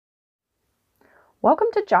Welcome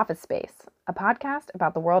to Jaffa Space, a podcast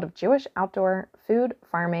about the world of Jewish outdoor food,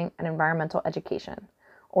 farming, and environmental education,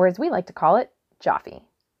 or as we like to call it, Jaffe.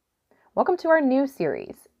 Welcome to our new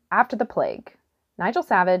series, After the Plague. Nigel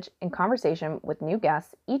Savage in conversation with new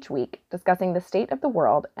guests each week discussing the state of the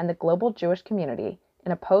world and the global Jewish community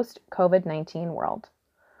in a post-COVID-19 world.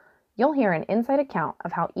 You'll hear an inside account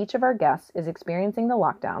of how each of our guests is experiencing the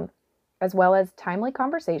lockdown, as well as timely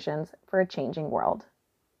conversations for a changing world.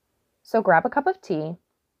 So grab a cup of tea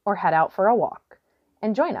or head out for a walk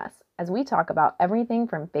and join us as we talk about everything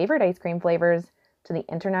from favorite ice cream flavors to the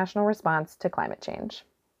international response to climate change.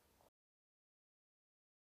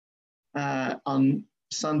 On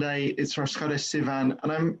Sunday, it's Rosh Chodesh Sivan,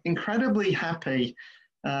 and I'm incredibly happy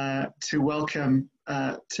to welcome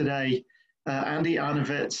today Andy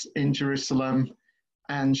Arnovitz in Jerusalem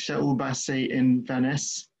and Shaul Bassi in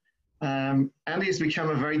Venice. Andy has become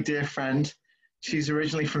a very dear friend. She's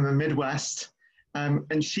originally from the Midwest,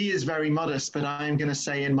 and she is very modest, but I am going to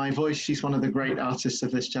say in my voice, she's one of the great artists of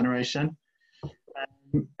this generation.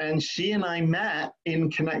 And she and I met in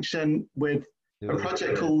connection with a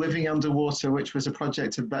project called Living Underwater, which was a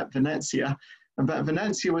project of Bet Venezia. And Bet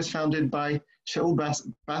Venezia was founded by Shaul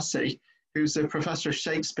Bassi, who's a professor of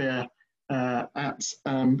Shakespeare at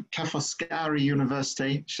Ca' Foscari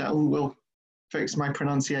University. Shaul will fix my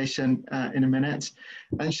pronunciation in a minute.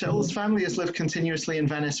 And Shaul's family has lived continuously in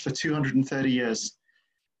Venice for 230 years.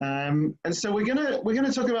 And so we're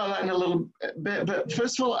gonna talk about that in a little bit. But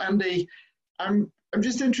first of all, Andy, I'm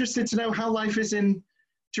just interested to know how life is in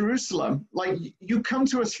Jerusalem. Like, you come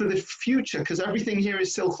to us for the future because everything here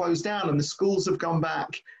is still closed down and the schools have gone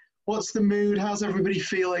back. What's the mood? How's everybody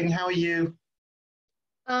feeling? How are you?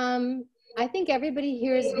 I think everybody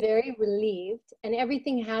here is very relieved and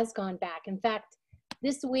everything has gone back. In fact,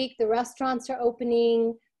 this week the restaurants are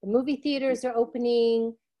opening, the movie theaters are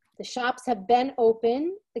opening, the shops have been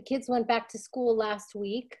open. The kids went back to school last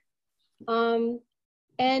week. And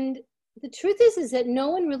the truth is that no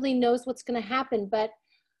one really knows what's going to happen. But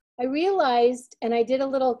I realized, and I did a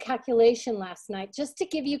little calculation last night, just to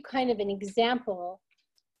give you kind of an example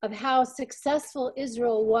of how successful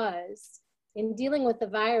Israel was in dealing with the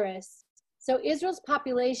virus. So Israel's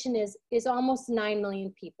population is almost 9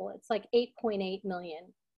 million people. It's like 8.8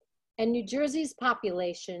 million. And New Jersey's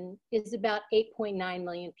population is about 8.9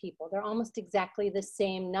 million people. They're almost exactly the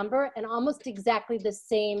same number and almost exactly the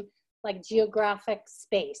same like geographic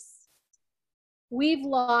space. We've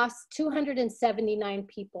lost 279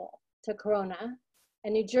 people to Corona,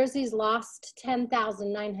 and New Jersey's lost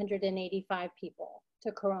 10,985 people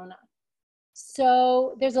to Corona.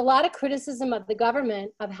 So there's a lot of criticism of the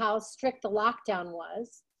government of how strict the lockdown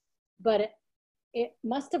was, but it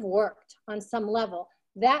must have worked on some level.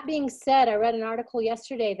 That being said, I read an article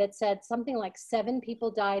yesterday that said something like 7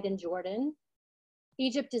 people died in Jordan.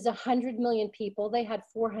 Egypt is 100 million people. They had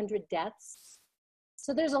 400 deaths.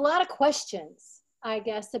 So there's a lot of questions, I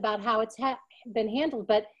guess, about how it's been handled.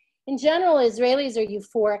 But in general, Israelis are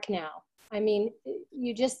euphoric now. I mean,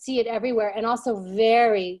 you just see it everywhere, and also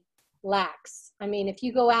very lax. I mean, if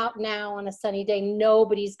you go out now on a sunny day,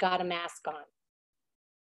 nobody's got a mask on.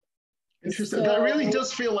 Interesting. So, that really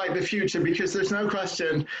does feel like the future, because there's no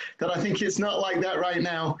question that I think it's not like that right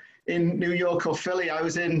now in New York or Philly. I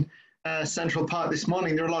was in Central Park this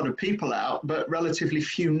morning. There are a lot of people out, but relatively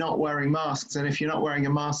few not wearing masks. And if you're not wearing a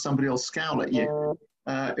mask, somebody will scowl at you,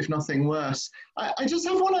 if nothing worse. I just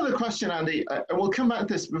have one other question, Andy, and we'll come back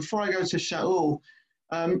to this before I go to Shaul.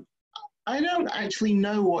 I don't actually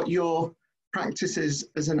know what your practice is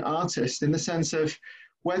as an artist, in the sense of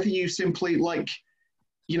whether you simply, like,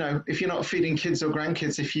 you know, if you're not feeding kids or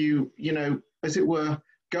grandkids, if you know, as it were,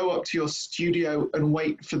 go up to your studio and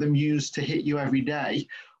wait for the muse to hit you every day,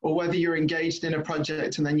 or whether you're engaged in a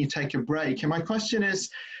project and then you take a break. And my question is,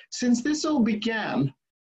 since this all began,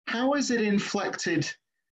 how has it inflected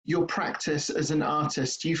your practice as an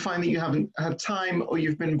artist? Do you find that you haven't had time, or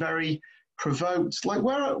you've been very provoked? Like,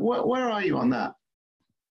 where are you on that?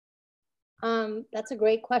 That's a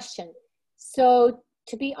great question. So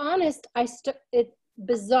to be honest,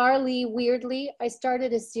 bizarrely, weirdly, I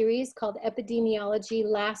started a series called Epidemiology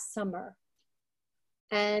last summer.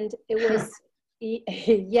 And it was,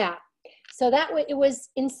 yeah. So it was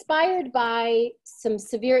inspired by some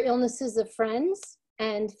severe illnesses of friends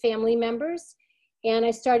and family members. And I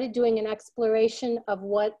started doing an exploration of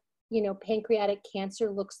what, you know, pancreatic cancer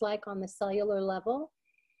looks like on the cellular level.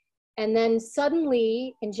 And then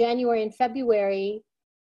suddenly in January and February,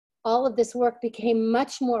 all of this work became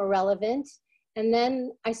much more relevant. And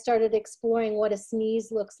then I started exploring what a sneeze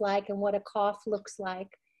looks like and what a cough looks like.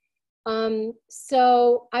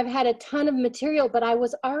 So I've had a ton of material, but I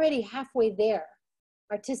was already halfway there.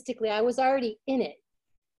 artistically. I was already in it.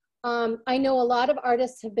 I know a lot of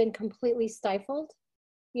artists have been completely stifled.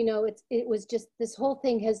 You know, it was just, this whole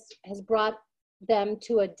thing has brought them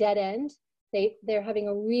to a dead end. They're having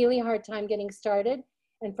a really hard time getting started.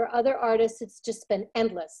 And for other artists, it's just been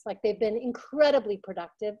endless. Like, they've been incredibly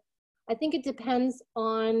productive. I think it depends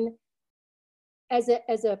on, as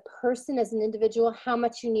a person, as an individual, how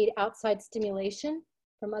much you need outside stimulation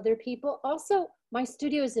from other people. Also, my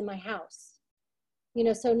studio is in my house. You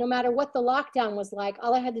know, so no matter what the lockdown was like,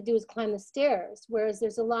 all I had to do was climb the stairs. Whereas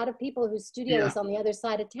there's a lot of people whose studio is on the other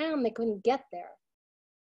side of town, they couldn't get there.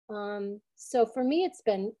 So for me, it's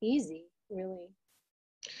been easy, really.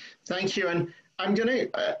 Thank you. And I'm gonna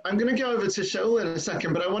go over to Shaul in a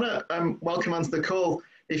second, but I want to welcome onto the call,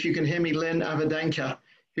 if you can hear me, Lynn Avadenka,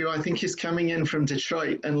 who I think is coming in from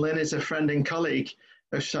Detroit. And Lynn is a friend and colleague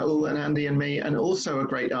of Shaul and Andy and me, and also a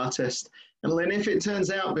great artist. And Lynn, if it turns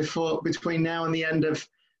out between now and the end of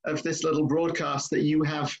this little broadcast that you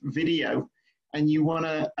have video and you want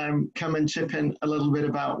to come and chip in a little bit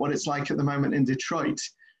about what it's like at the moment in Detroit,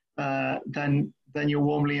 then you're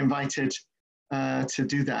warmly invited to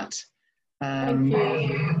do that. Thank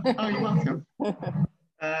you. Oh, you're welcome.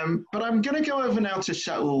 But I'm going to go over now to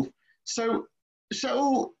Shaul. So,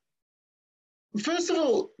 Shaul, first of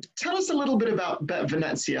all, tell us a little bit about Bet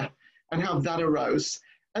Venezia and how that arose.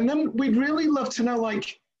 And then we'd really love to know,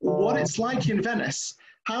 like, what it's like in Venice.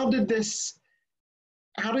 How did this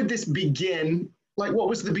begin? Like, what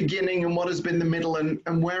was the beginning and what has been the middle,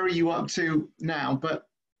 and where are you up to now? But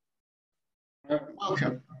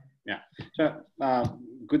welcome. Yeah. So,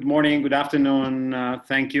 good morning, good afternoon.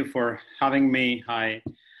 Thank you for having me. Hi.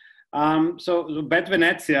 So Bet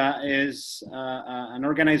Venezia is an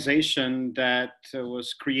organization that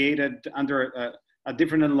was created under a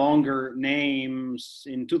different and longer names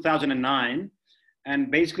in 2009,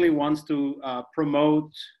 and basically wants to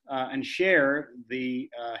promote and share the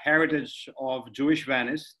heritage of Jewish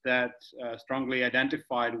Venice that strongly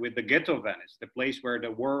identified with the ghetto of Venice, the place where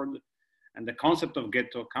the word and the concept of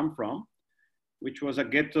ghetto come from, which was a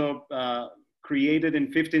ghetto created in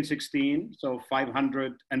 1516, so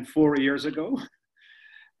 504 years ago,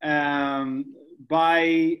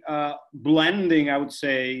 by blending, I would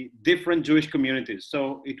say, different Jewish communities.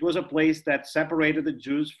 So it was a place that separated the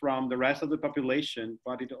Jews from the rest of the population,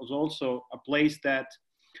 but it was also a place that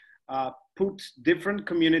put different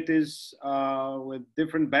communities with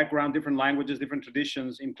different background, different languages, different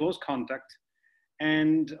traditions in close contact,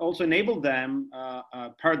 and also enabled them,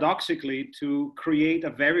 paradoxically, to create a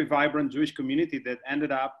very vibrant Jewish community that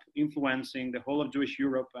ended up influencing the whole of Jewish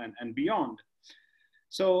Europe and beyond.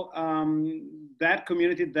 So that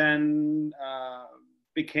community then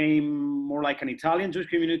became more like an Italian Jewish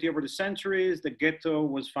community over the centuries. The ghetto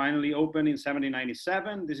was finally opened in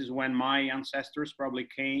 1797. This is when my ancestors probably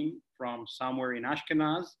came from somewhere in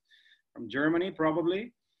Ashkenaz, from Germany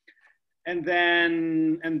probably. And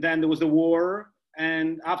then there was the war.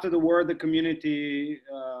 And after the war, the community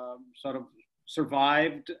sort of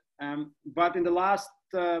survived. But in the last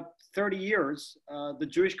 30 years, the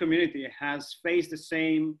Jewish community has faced the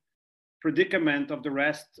same predicament of the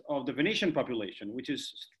rest of the Venetian population, which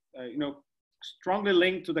is strongly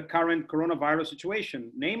linked to the current coronavirus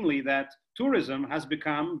situation, namely that tourism has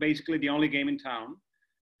become basically the only game in town,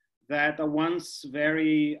 that a once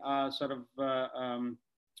very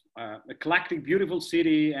eclectic, beautiful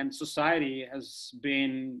city and society has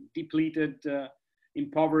been depleted,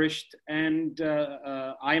 impoverished, and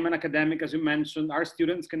I am an academic, as you mentioned. Our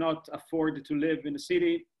students cannot afford to live in the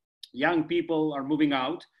city. Young people are moving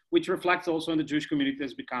out, which reflects also in the Jewish community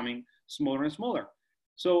that's becoming smaller and smaller.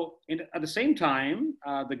 So at the same time,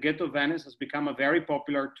 the ghetto of Venice has become a very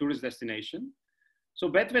popular tourist destination. So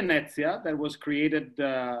Bet Venezia, that was created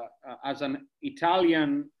as an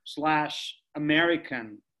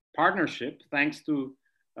Italian/American partnership, thanks to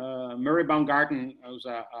Murray Baumgarten, who's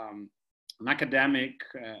an academic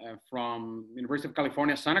from University of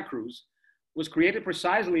California, Santa Cruz, was created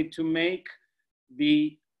precisely to make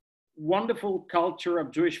the wonderful culture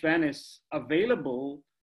of Jewish Venice available,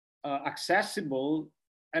 accessible,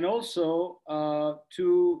 and also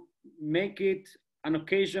to make it an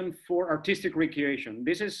occasion for artistic recreation.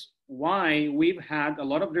 This is why we've had a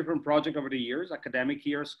lot of different projects over the years, academic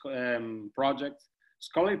years, projects,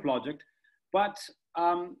 scholarly project, but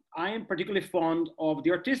I am particularly fond of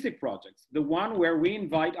the artistic projects, the one where we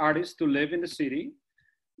invite artists to live in the city,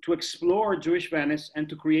 to explore Jewish Venice, and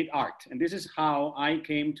to create art. And this is how I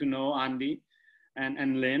came to know Andy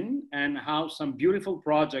and Lynn, and how some beautiful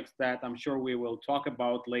projects that I'm sure we will talk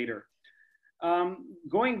about later.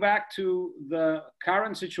 Going back to the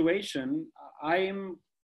current situation,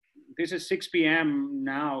 the this is 6 p.m.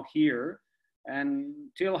 now here. And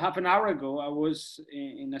till half an hour ago, I was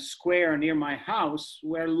in a square near my house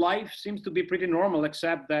where life seems to be pretty normal,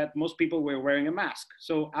 except that most people were wearing a mask.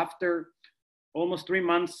 So after almost 3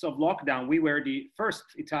 months of lockdown, we were the first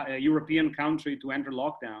European country to enter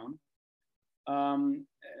lockdown.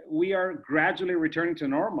 We are gradually returning to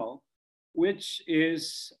normal, which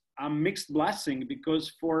is a mixed blessing, because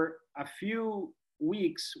for a few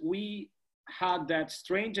weeks, we had that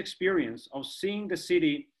strange experience of seeing the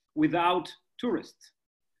city without tourists,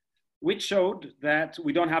 which showed that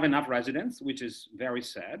we don't have enough residents, which is very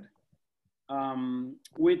sad,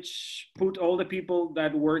 which put all the people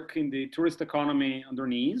that work in the tourist economy on their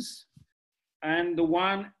knees. And the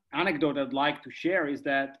one anecdote I'd like to share is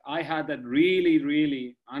that I had that really,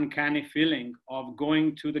 really uncanny feeling of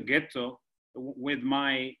going to the ghetto with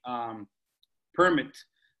my permit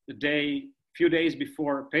few days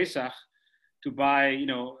before Pesach to buy,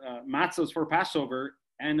 matzos for Passover.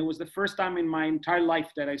 And it was the first time in my entire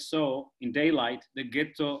life that I saw in daylight the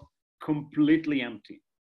ghetto completely empty.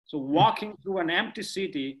 So walking through an empty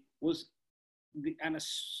city was a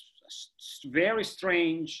very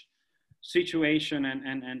strange situation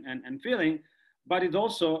and feeling, but it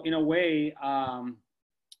also, in a way,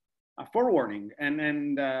 a forewarning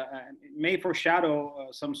and may foreshadow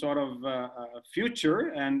some sort of future,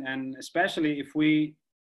 and especially if we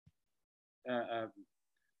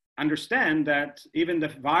understand that even the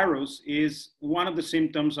virus is one of the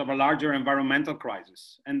symptoms of a larger environmental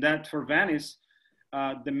crisis, and that for Venice,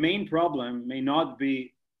 the main problem may not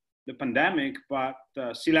be the pandemic, but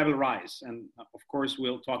sea level rise. And of course,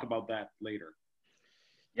 we'll talk about that later.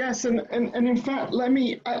 Yes, and in fact,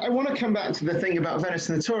 I want to come back to the thing about Venice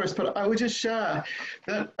and the tourists, but I would just share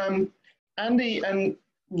that Andy and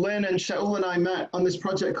Lynn and Shaul and I met on this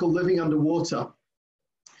project called Living Underwater.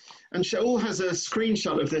 And Shaul has a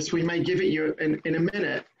screenshot of this. We may give it you in a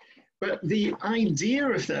minute. But the idea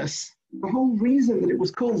of this, the whole reason that it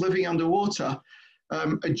was called Living Underwater,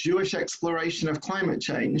 a Jewish exploration of climate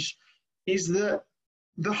change, is that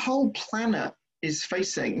the whole planet is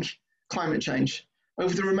facing climate change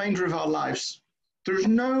over the remainder of our lives. There is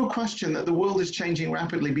no question that the world is changing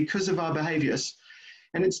rapidly because of our behaviors,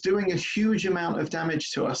 and it's doing a huge amount of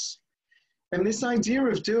damage to us. And this idea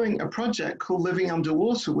of doing a project called Living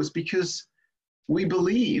Underwater was because we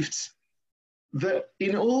believed that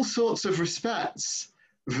in all sorts of respects,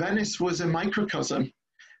 Venice was a microcosm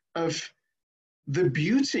of the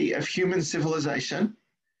beauty of human civilization,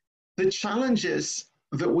 the challenges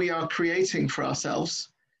that we are creating for ourselves,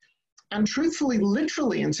 and truthfully,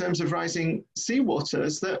 literally in terms of rising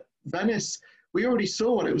seawaters, that Venice, we already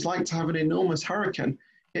saw what it was like to have an enormous hurricane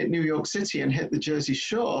hit New York City and hit the Jersey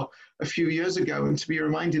Shore a few years ago, and to be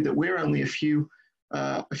reminded that we're only a few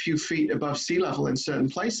feet above sea level in certain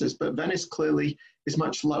places, but Venice clearly is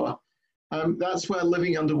much lower. That's where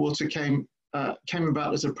Living Underwater came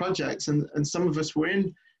about as a project, and some of us were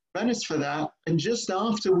in Venice for that. And just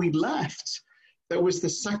after we left, there was the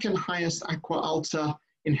second highest acqua alta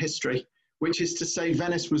in history, which is to say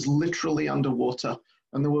Venice was literally underwater,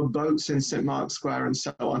 and there were boats in St. Mark's Square and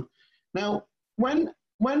so on. Now,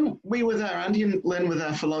 when we were there, Andy and Lynn were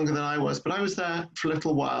there for longer than I was, but I was there for a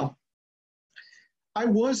little while. I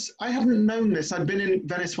hadn't known this. I'd been in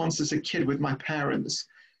Venice once as a kid with my parents,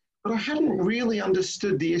 but I hadn't really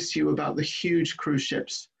understood the issue about the huge cruise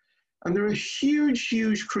ships. And there are huge,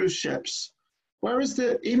 huge cruise ships. Whereas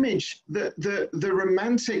the image, the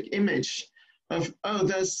romantic image of, oh,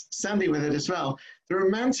 there's Sandy with it as well. The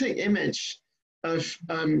romantic image of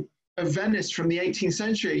Venice from the 18th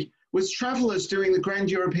century was travelers doing the Grand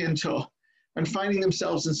European Tour and finding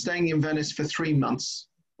themselves and staying in Venice for 3 months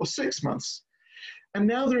or 6 months. And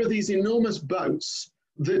now there are these enormous boats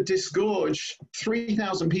that disgorge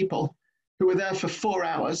 3,000 people who are there for 4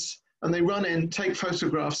 hours, and they run in, take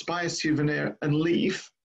photographs, buy a souvenir, and leave.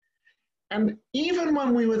 And even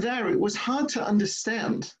when we were there, it was hard to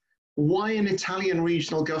understand why an Italian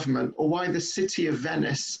regional government or why the city of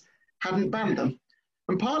Venice hadn't banned them.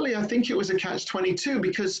 And partly, I think it was a catch-22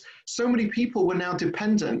 because so many people were now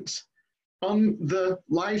dependent on the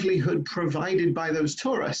livelihood provided by those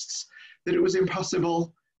tourists that it was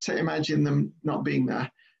impossible to imagine them not being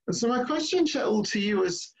there. And so my question, Shaul, to you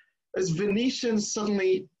is, as Venetians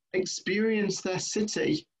suddenly experienced their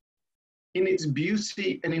city in its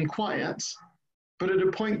beauty and in quiet, but at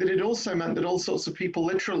a point that it also meant that all sorts of people,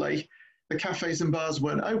 literally, the cafes and bars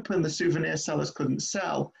weren't open, the souvenir sellers couldn't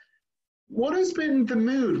sell. What has been the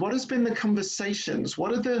mood? What has been the conversations?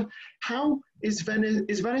 How is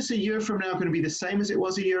Venice a year from now going to be the same as it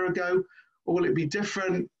was a year ago? Or will it be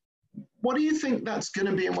different? What do you think that's going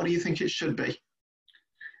to be, and what do you think it should be?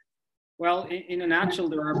 Well, in a nutshell,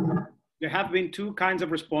 there have been two kinds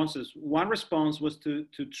of responses. One response was to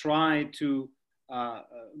try to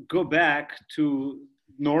go back to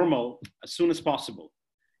normal as soon as possible,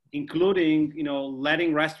 including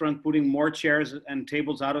letting restaurants putting more chairs and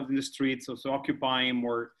tables out of the streets, so occupying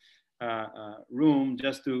more room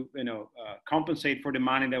just to compensate for the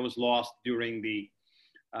money that was lost during the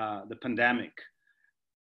pandemic.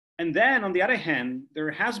 And then, on the other hand,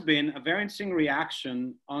 there has been a very interesting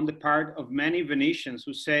reaction on the part of many Venetians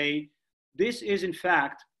who say this is, in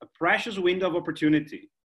fact, a precious window of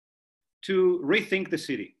opportunity to rethink the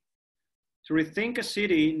city, to rethink a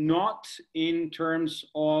city not in terms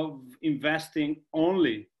of investing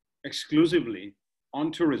only exclusively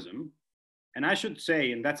on tourism. And I should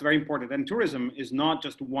say, and that's very important, and tourism is not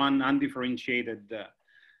just one undifferentiated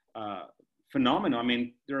phenomenon. I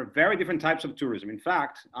mean, there are very different types of tourism. In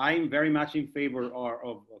fact, I'm very much in favor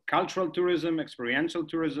of cultural tourism, experiential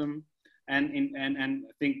tourism, and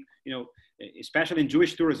I think, especially in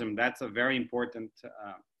Jewish tourism, that's a very important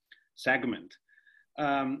segment.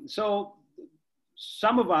 So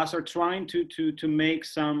some of us are trying to make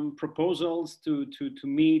some proposals to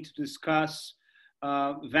meet, to discuss.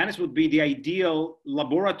 Venice would be the ideal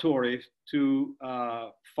laboratory to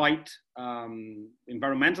fight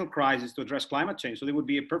environmental crisis, to address climate change. So there would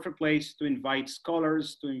be a perfect place to invite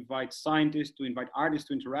scholars, to invite scientists, to invite artists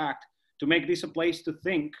to interact, to make this a place to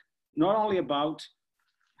think not only about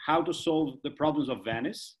how to solve the problems of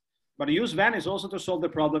Venice, but use Venice also to solve the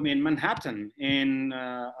problem in Manhattan, in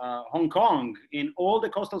Hong Kong, in all the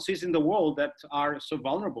coastal cities in the world that are so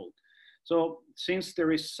vulnerable. So since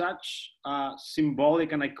there is such a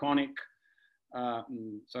symbolic and iconic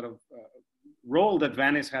role that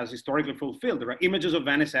Venice has historically fulfilled, there are images of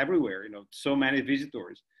Venice everywhere, so many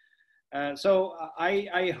visitors. So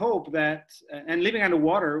I hope that, and Living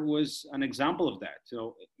Underwater was an example of that.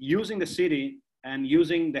 So using the city and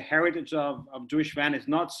using the heritage of Jewish Venice,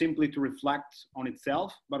 not simply to reflect on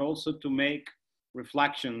itself, but also to make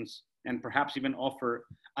reflections and perhaps even offer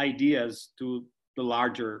ideas to the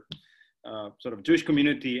larger Jewish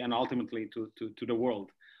community and ultimately to the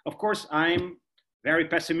world. Of course, I'm very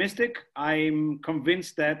pessimistic. I'm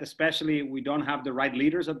convinced that especially we don't have the right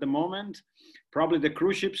leaders at the moment. Probably the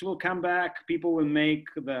cruise ships will come back. People will make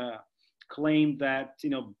the claim that,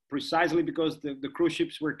 precisely because the cruise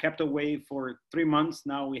ships were kept away for 3 months,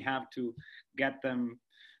 now we have to get them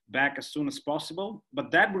back as soon as possible.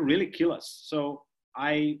 But that would really kill us. So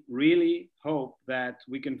I really hope that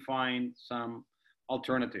we can find some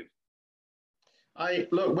alternative. I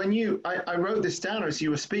wrote this down as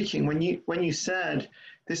you were speaking, when you said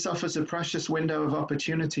this offers a precious window of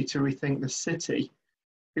opportunity to rethink the city.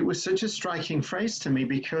 It was such a striking phrase to me,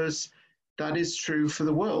 because that is true for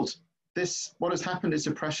the world. What has happened is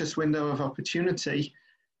a precious window of opportunity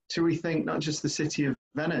to rethink not just the city of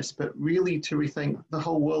Venice, but really to rethink the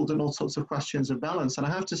whole world and all sorts of questions of balance. And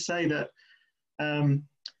I have to say that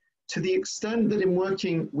to the extent that in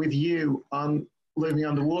working with you on Living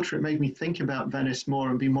Underwater, it made me think about Venice more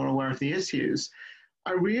and be more aware of the issues.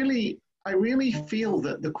 I really feel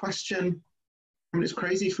that the question, I mean, it's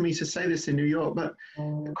crazy for me to say this in New York, but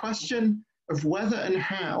the question of whether and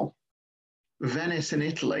how Venice in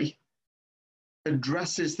Italy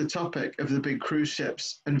addresses the topic of the big cruise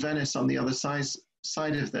ships and Venice on the other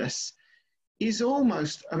side of this is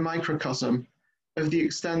almost a microcosm of the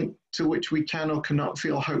extent to which we can or cannot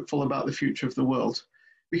feel hopeful about the future of the world.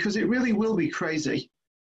 Because it really will be crazy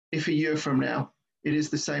if a year from now it is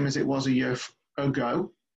the same as it was a year ago.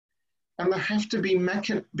 And there have to be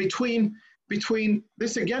between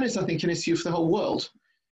this, again, is I think an issue for the whole world,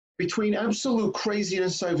 between absolute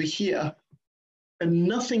craziness over here and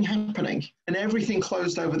nothing happening and everything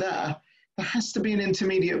closed over there, there has to be an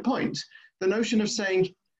intermediate point. The notion of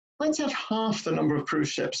saying, let's have half the number of cruise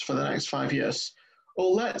ships for the next 5 years, or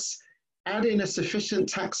let's add in a sufficient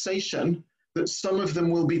taxation that some of them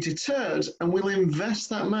will be deterred and will invest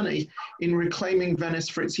that money in reclaiming Venice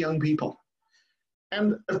for its young people.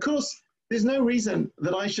 And of course, there's no reason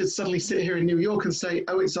that I should suddenly sit here in New York and say,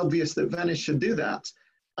 oh, it's obvious that Venice should do that.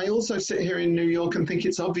 I also sit here in New York and think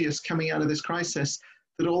it's obvious coming out of this crisis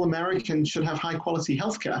that all Americans should have high quality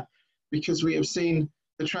healthcare, because we have seen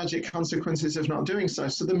the tragic consequences of not doing so.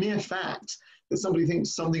 So the mere fact that somebody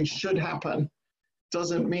thinks something should happen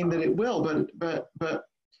doesn't mean that it will,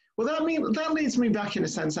 well, that leads me back in a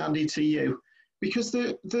sense, Andy, to you, because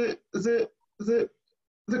the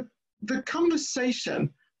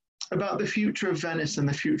conversation about the future of Venice and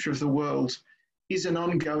the future of the world is an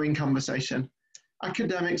ongoing conversation.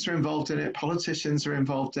 Academics are involved in it, politicians are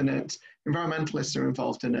involved in it, environmentalists are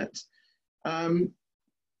involved in it.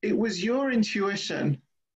 It was your intuition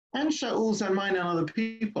and Shaul's and mine and other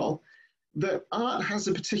people, that art has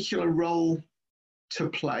a particular role to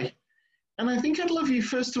play. And I think I'd love you,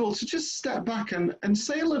 first of all, to just step back and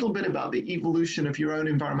say a little bit about the evolution of your own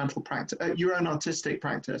environmental practice, your own artistic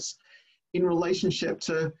practice in relationship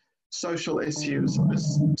to social issues,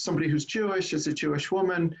 as somebody who's Jewish, as a Jewish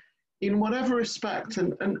woman, in whatever respect,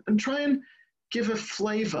 and try and give a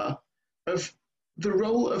flavor of the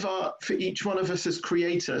role of art for each one of us as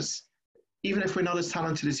creators, even if we're not as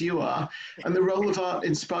talented as you are, and the role of art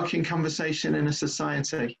in sparking conversation in a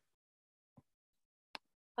society.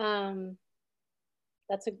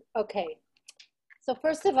 Okay. So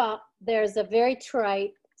first of all, there's a very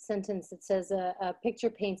trite sentence that says a picture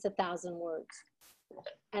paints 1,000 words.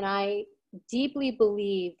 And I deeply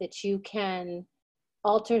believe that you can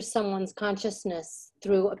alter someone's consciousness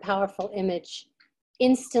through a powerful image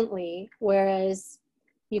instantly, whereas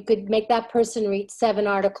you could make that person read 7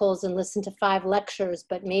 articles and listen to 5 lectures,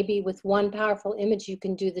 but maybe with one powerful image, you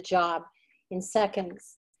can do the job in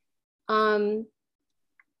seconds.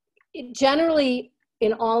 Generally,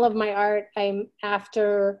 in all of my art, I'm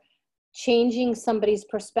after changing somebody's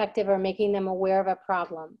perspective or making them aware of a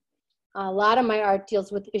problem. A lot of my art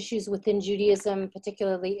deals with issues within Judaism,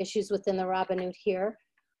 particularly issues within the Rabbanut here.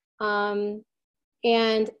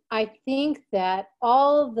 And I think that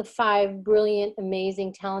all of the 5 brilliant,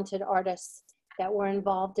 amazing, talented artists that were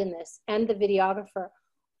involved in this, and the videographer,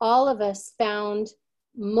 all of us found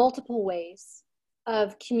multiple ways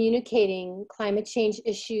of communicating climate change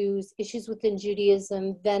issues, issues within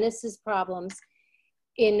Judaism, Venice's problems,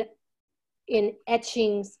 in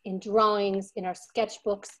etchings, in drawings, in our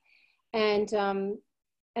sketchbooks. And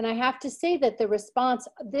I have to say that the response,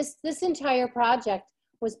 this entire project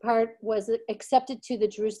was accepted to the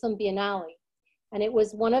Jerusalem Biennale. And it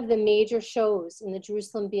was one of the major shows in the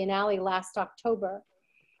Jerusalem Biennale last October.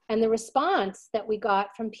 And the response that we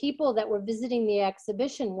got from people that were visiting the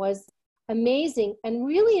exhibition was amazing. And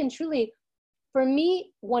really and truly, for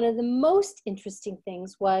me, one of the most interesting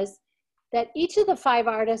things was that each of the 5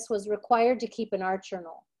 artists was required to keep an art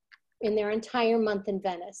journal in their entire month in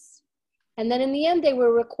Venice. And then in the end, they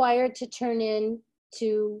were required to turn in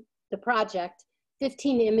to the project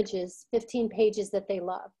 15 images, 15 pages that they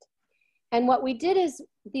loved. And what we did is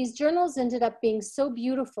these journals ended up being so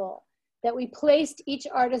beautiful that we placed each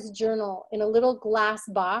artist's journal in a little glass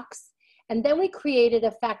box. And then we created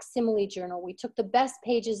a facsimile journal. We took the best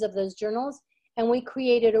pages of those journals and we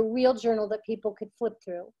created a real journal that people could flip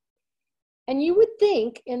through. And you would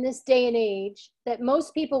think in this day and age that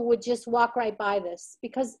most people would just walk right by this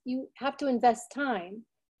because you have to invest time.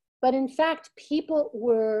 But in fact, people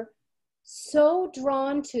were so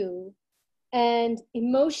drawn to and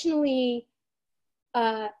emotionally,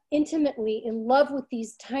 intimately in love with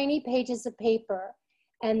these tiny pages of paper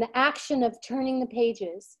and the action of turning the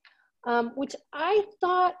pages, which I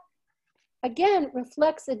thought, again,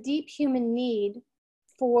 reflects a deep human need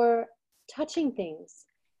for touching things,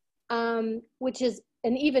 which is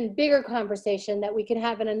an even bigger conversation that we could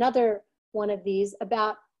have in another one of these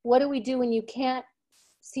about what do we do when you can't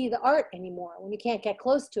see the art anymore, when you can't get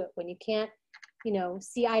close to it, when you can't, you know,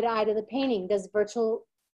 see eye to eye to the painting. Does virtual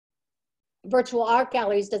art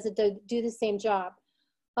galleries, does it do the same job?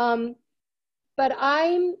 But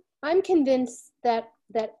I'm convinced that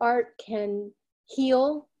art can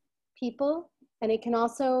heal people, and it can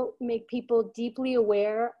also make people deeply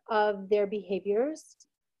aware of their behaviors.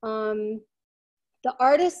 The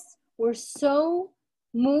artists were so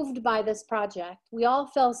moved by this project. We all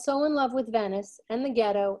fell so in love with Venice and the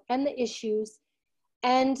ghetto and the issues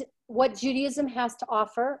and what Judaism has to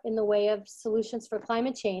offer in the way of solutions for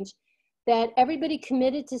climate change, that everybody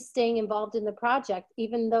committed to staying involved in the project,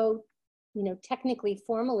 even though, you know, technically,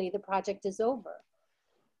 formally, the project is over.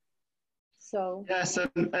 So yes,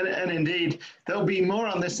 and indeed, there'll be more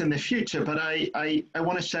on this in the future, but I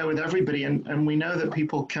want to share with everybody, and we know that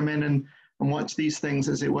people come in and watch these things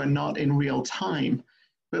as it were not in real time,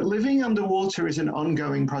 but Living Underwater is an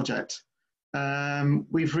ongoing project.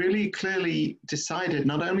 We've really clearly decided,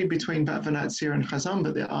 not only between Bet Venezia and Chazon,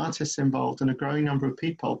 but the artists involved and a growing number of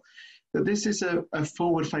people, that this is a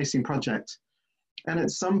forward-facing project. And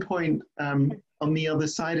at some point on the other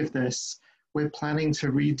side of this, we're planning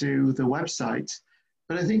to redo the website.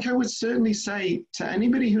 But I think I would certainly say to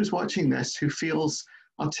anybody who's watching this who feels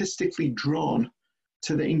artistically drawn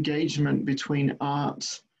to the engagement between art,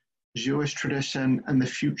 Jewish tradition, and the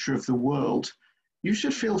future of the world, you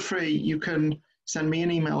should feel free. You can send me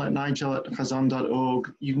an email at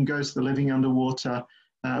nigel@chazon.org. You can go to the Living Underwater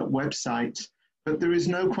website. But there is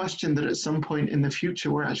no question that at some point in the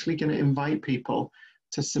future, we're actually going to invite people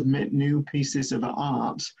to submit new pieces of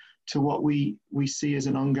art to what we see as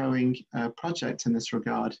an ongoing project in this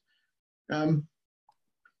regard.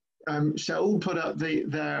 Shaul put up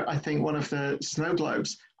I think, one of the snow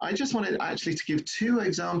globes. I just wanted actually to give two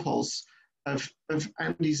examples of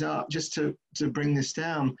Andy's art just to bring this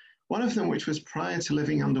down. One of them, which was prior to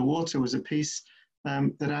Living Underwater, was a piece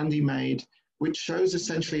that Andy made, which shows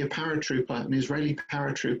essentially a paratrooper, an Israeli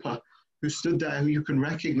paratrooper, who stood there, who you can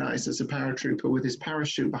recognize as a paratrooper with his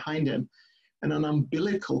parachute behind him, and an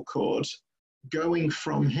umbilical cord going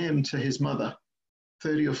from him to his mother,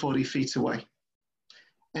 30 or 40 feet away.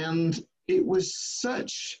 And it was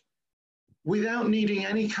such, without needing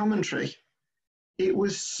any commentary, it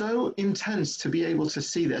was so intense to be able to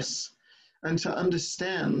see this and to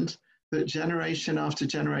understand that generation after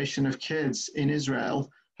generation of kids in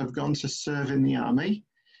Israel have gone to serve in the army,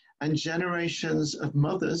 and generations of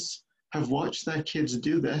mothers have watched their kids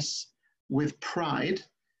do this with pride,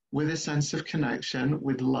 with a sense of connection,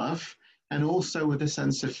 with love, and also with a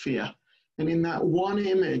sense of fear. And in that one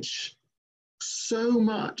image, so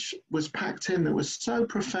much was packed in that was so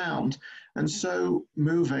profound and so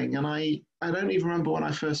moving. And I don't even remember when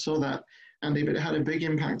I first saw that, Andy, but it had a big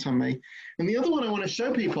impact on me. And the other one I want to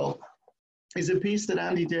show people is a piece that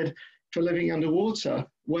Andy did for Living Underwater,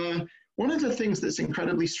 where one of the things that's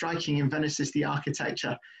incredibly striking in Venice is the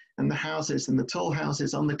architecture and the houses and the tall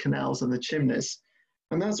houses on the canals and the chimneys.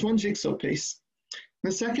 And that's one jigsaw piece.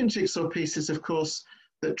 The second jigsaw piece is, of course,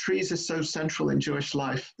 that trees are so central in Jewish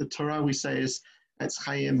life. The Torah, we say, is Etz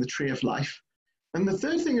Chaim, the tree of life. And the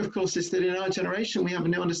third thing, of course, is that in our generation, we have a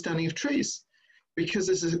new understanding of trees, because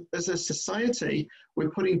as a society,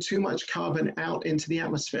 we're putting too much carbon out into the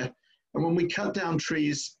atmosphere. And when we cut down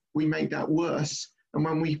trees, we make that worse. And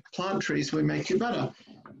when we plant trees, we make it better.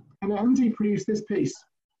 And Andy produced this piece.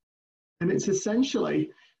 And it's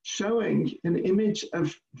essentially showing an image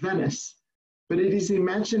of Venice, but it is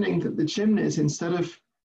imagining that the chimneys, instead of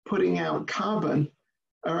putting out carbon,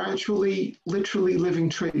 are actually literally living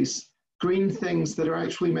trees, green things that are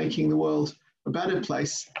actually making the world a better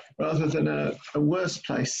place rather than a worse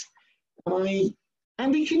place.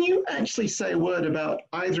 Andy, can you actually say a word about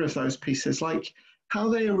either of those pieces, like how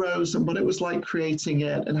they arose and what it was like creating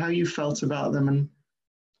it and how you felt about them, and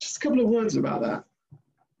just a couple of words about that?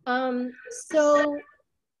 So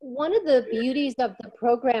one of the beauties of the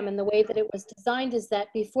program and the way that it was designed is that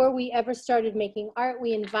before we ever started making art,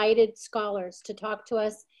 we invited scholars to talk to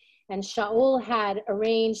us, and Shaul had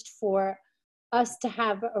arranged for us to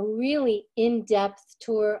have a really in-depth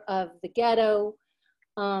tour of the ghetto.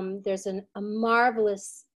 There's a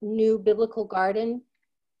marvelous new biblical garden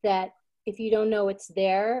that, if you don't know it's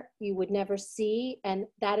there, you would never see, and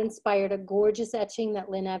that inspired a gorgeous etching that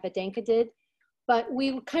Lynn Avadenka did. But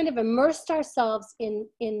we kind of immersed ourselves in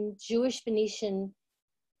Jewish Venice,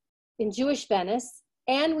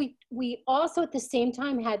 and we also at the same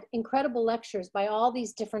time had incredible lectures by all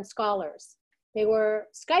these different scholars. They were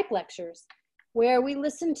Skype lectures where we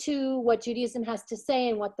listened to what Judaism has to say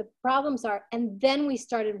and what the problems are, and then we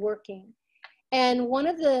started working. And one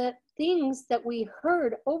of the things that we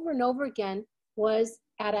heard over and over again was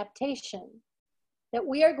adaptation, that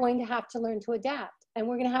we are going to have to learn to adapt, and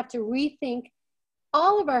we're going to have to rethink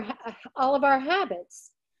all of our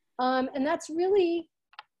habits. And that's really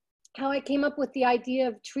how I came up with the idea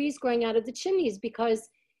of trees growing out of the chimneys, because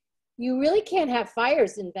you really can't have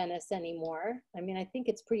fires in Venice anymore. I mean, I think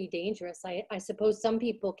it's pretty dangerous. I suppose some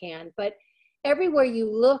people can, but everywhere you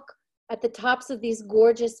look at the tops of these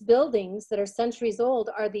gorgeous buildings that are centuries old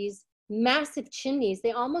are these massive chimneys.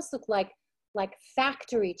 They almost look like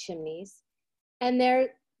factory chimneys, and they're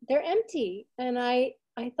empty. And I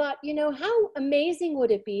thought, you know, how amazing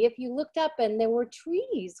would it be if you looked up and there were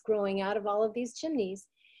trees growing out of all of these chimneys?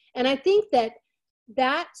 And I think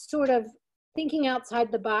that sort of thinking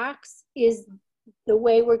outside the box is the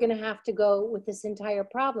way we're going to have to go with this entire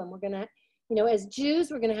problem. We're going to, you know, as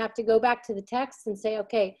Jews, we're going to have to go back to the text and say,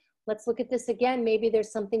 okay, let's look at this again. Maybe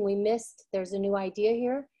there's something we missed. There's a new idea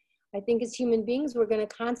here. I think as human beings, we're going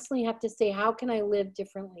to constantly have to say, how can I live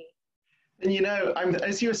differently? And you know,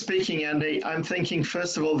 as you were speaking, Andy, I'm thinking,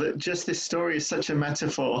 first of all, that just this story is such a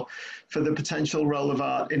metaphor for the potential role of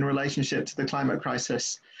art in relationship to the climate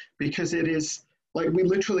crisis, because it is like we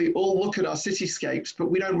literally all look at our cityscapes,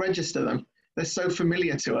 but we don't register them. They're so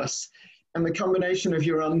familiar to us. And the combination of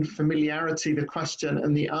your unfamiliarity, the question,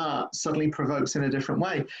 and the art suddenly provokes in a different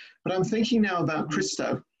way. But I'm thinking now about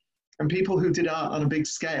Christo and people who did art on a big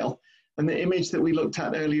scale. And the image that we looked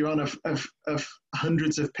at earlier on of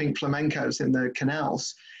hundreds of pink flamencos in the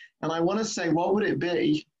canals. And I want to say, what would it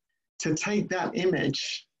be to take that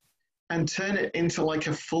image and turn it into like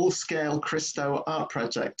a full-scale Christo art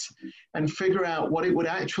project and figure out what it would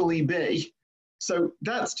actually be. So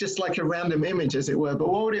that's just like a random image, as it were, but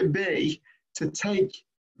what would it be to take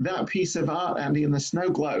that piece of art, Andy, in the snow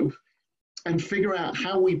globe and figure out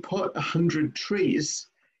how we put 100 trees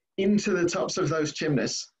into the tops of those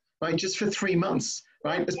chimneys, right? Just for 3 months,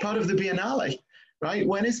 right? As part of the Biennale, right?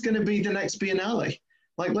 When is going to be the next Biennale?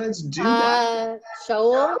 Like, let's do that.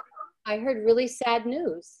 Shaul, I heard really sad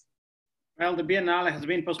news. Well, the Biennale has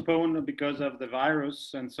been postponed because of the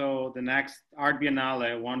virus, and so the next Art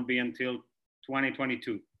Biennale won't be until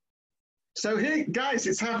 2022. So here, guys,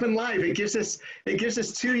 it's happened live. It gives us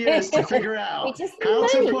 2 years to figure out how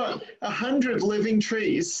to put 100 living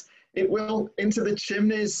trees into the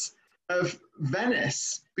chimneys of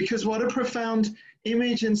Venice, because what a profound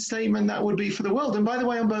image and statement that would be for the world. And by the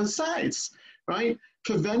way, on both sides, right?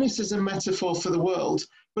 For Venice as a metaphor for the world,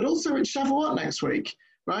 but also it's Shavuot next week,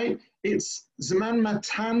 right? It's Zman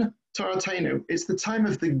Matan Toratenu. It's the time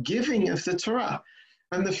of the giving of the Torah.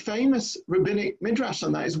 And the famous rabbinic midrash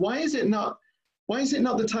on that is, why is it not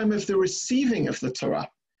the time of the receiving of the Torah?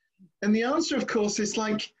 And the answer, of course, is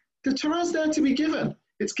like, the Torah is there to be given.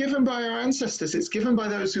 It's given by our ancestors. It's given by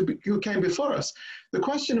those who came before us. The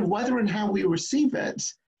question of whether and how we receive it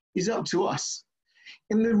is up to us.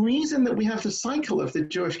 And the reason that we have the cycle of the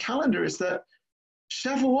Jewish calendar is that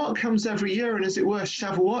Shavuot comes every year, and as it were,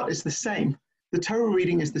 Shavuot is the same. The Torah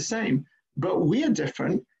reading is the same, but we are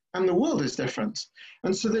different, and the world is different.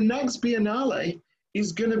 And so the next Biennale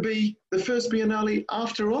is going to be the first Biennale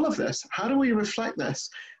after all of this. How do we reflect this?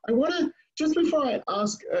 I want to, just before I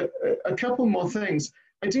ask a couple more things,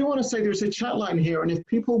 I do want to say there's a chat line here, and if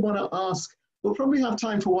people want to ask, we'll probably have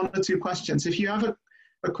time for 1 or 2 questions. If you have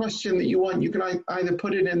a question that you want, you can either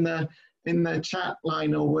put it in the chat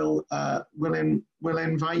line, or we'll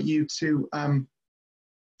invite you to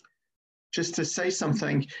just to say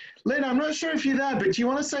something. Lynn, I'm not sure if you're there, but do you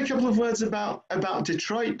want to say a couple of words about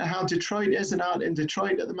Detroit and how Detroit is and art in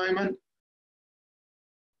Detroit at the moment?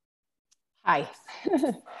 Hi.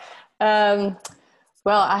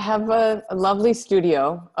 Well, I have a lovely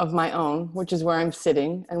studio of my own, which is where I'm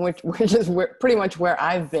sitting, and which is pretty much where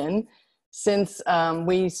I've been since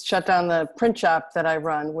we shut down the print shop that I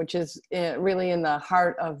run, which is really in the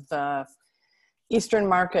heart of the Eastern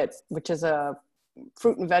Market, which is a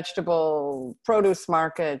fruit and vegetable produce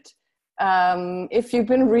market. If you've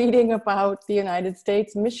been reading about the United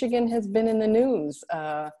States, Michigan has been in the news.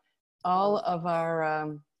 All of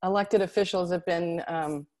our elected officials have been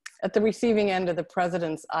at the receiving end of the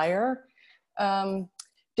president's ire.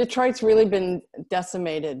 Detroit's really been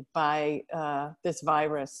decimated by this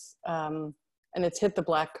virus, and it's hit the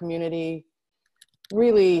Black community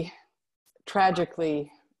really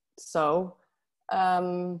tragically so.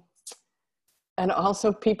 And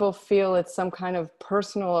also people feel it's some kind of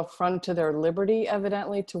personal affront to their liberty,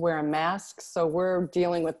 evidently, to wear a mask. So we're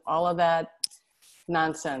dealing with all of that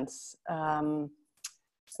nonsense.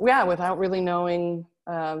 Yeah, without really knowing,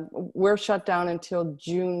 we're shut down until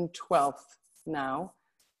June 12th now.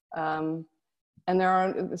 And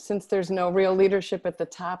since there's no real leadership at the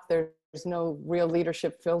top, there's no real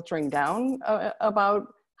leadership filtering down about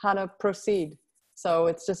how to proceed. So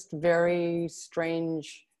it's just very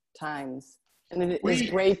strange times. And it is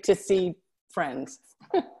great to see friends.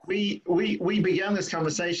 We began this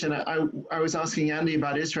conversation. I was asking Andy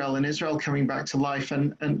about Israel and Israel coming back to life.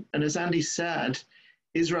 And as Andy said,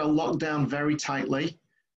 Israel locked down very tightly.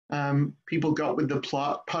 People got with the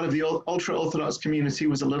plot. Part of the ultra-Orthodox community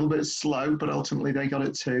was a little bit slow, but ultimately they got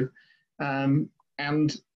it too.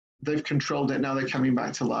 And they've controlled it. Now they're coming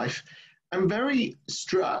back to life. I'm very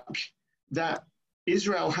struck that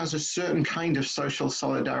Israel has a certain kind of social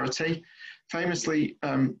solidarity. Famously,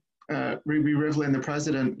 Ruby Rivlin, the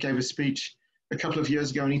president, gave a speech a couple of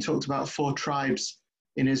years ago, and he talked about 4 tribes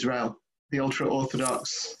in Israel: the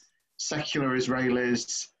ultra-Orthodox, secular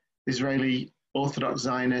Israelis, Israeli Orthodox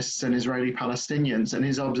Zionists, and Israeli Palestinians. And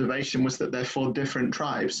his observation was that they're 4 different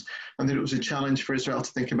tribes, and that it was a challenge for Israel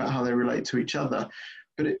to think about how they relate to each other.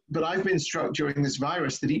 But I've been struck during this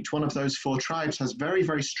virus that each one of those 4 tribes has very,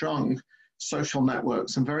 very strong social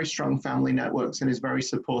networks and very strong family networks, and is very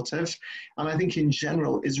supportive. And I think in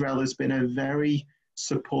general, Israel has been a very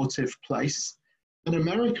supportive place. And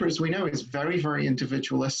America, as we know, is very, very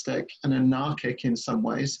individualistic and anarchic in some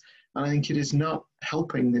ways. And I think it is not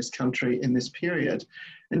helping this country in this period.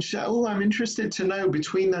 And Shaul, I'm interested to know,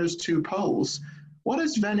 between those 2 poles, what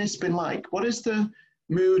has Venice been like? What is the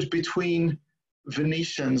mood between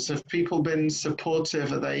Venetians? Have people been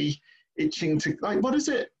supportive? Are they itching to, like, what does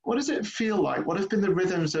it feel like? What have been the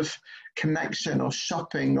rhythms of connection or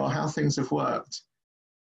shopping, or how things have worked?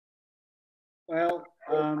 Well,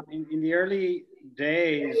 in the early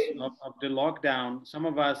days of the lockdown, some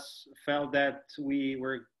of us felt that we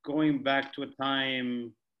were going back to a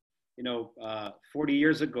time, 40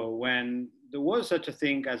 years ago when there was such a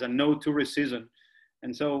thing as a no tourist season.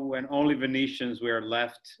 And so when only Venetians were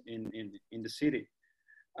left in the city.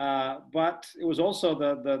 But it was also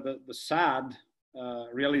the sad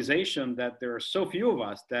realization that there are so few of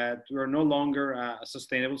us that we're no longer a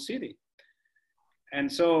sustainable city. And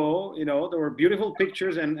so, there were beautiful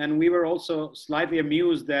pictures, and we were also slightly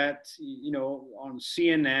amused that, on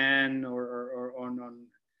CNN or on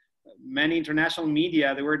many international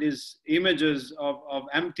media, there were these images of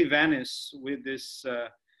empty Venice with this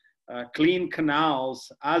clean canals,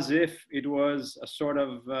 as if it was a sort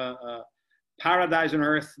of paradise on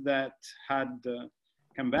earth that had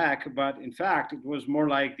come back. But in fact, it was more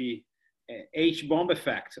like the H-bomb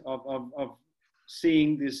effect of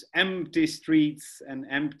seeing these empty streets and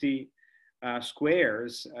empty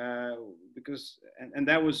squares, because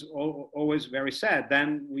that was always very sad.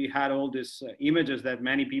 Then we had all these images that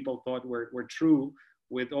many people thought were true,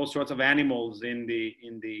 with all sorts of animals in the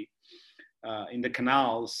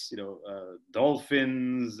canals,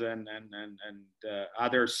 dolphins and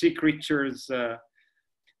other sea creatures.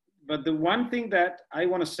 But the one thing that I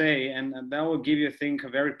want to say, and that will give you, I think, a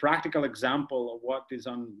very practical example of what is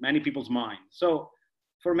on many people's minds. So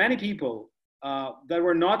for many people that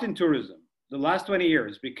were not in tourism, the last 20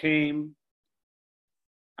 years became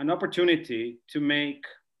an opportunity to make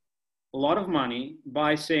a lot of money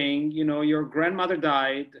by saying, your grandmother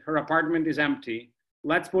died, her apartment is empty,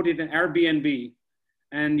 let's put it in Airbnb,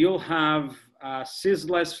 and you'll have a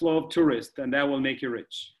ceaseless flow of tourists, and that will make you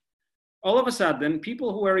rich. All of a sudden,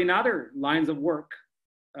 people who were in other lines of work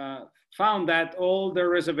found that all their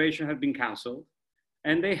reservations had been canceled,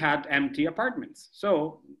 and they had empty apartments.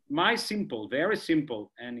 So my simple, very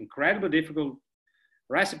simple, and incredibly difficult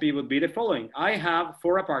recipe would be the following. I have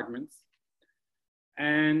 4 apartments,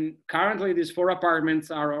 and currently these 4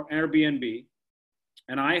 apartments are on Airbnb.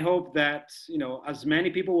 And I hope that, as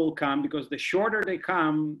many people will come, because the shorter they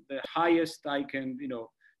come, the highest I can,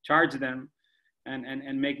 charge them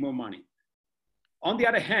and make more money. On the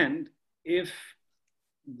other hand, if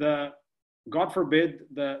God forbid,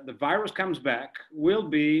 the virus comes back, we'll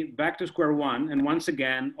be back to square one. And once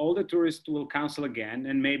again, all the tourists will cancel again,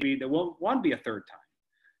 and maybe there won't be a third time.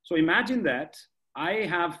 So imagine that I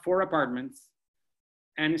have 4 apartments,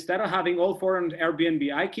 and instead of having all 4 on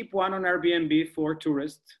Airbnb, I keep 1 on Airbnb for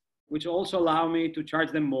tourists, which also allow me to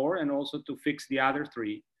charge them more and also to fix the other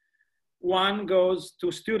 3. 1 goes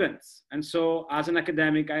to students. And so as an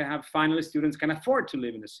academic, I have finally students can afford to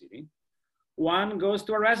live in the city. 1 goes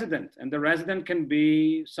to a resident, and the resident can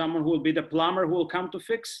be someone who will be the plumber who will come to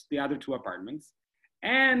fix the other 2 apartments.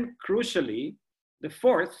 And crucially, the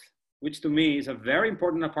 4th, which to me is a very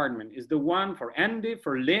important apartment, is the one for Andy,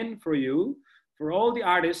 for Lynn, for you, for all the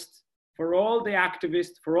artists, for all the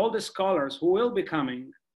activists, for all the scholars who will be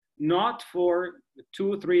coming, not for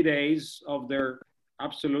 2-3 days of their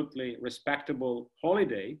absolutely respectable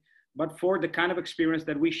holiday, but for the kind of experience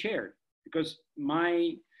that we shared. Because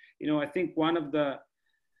I think one of the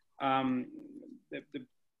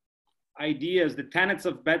ideas, the tenets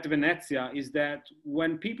of Bet Venezia is that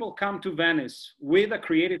when people come to Venice with a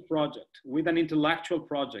creative project, with an intellectual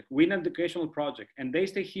project, with an educational project, and they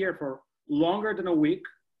stay here for longer than a week,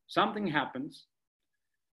 something happens.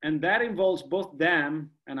 And that involves both them,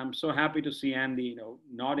 and I'm so happy to see Andy,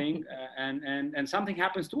 nodding, and something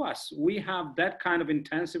happens to us. We have that kind of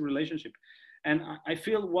intensive relationship. And I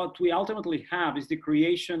feel what we ultimately have is the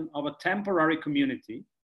creation of a temporary community,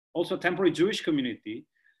 also a temporary Jewish community,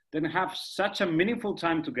 that have such a meaningful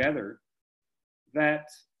time together that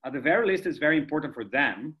at the very least is very important for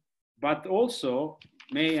them, but also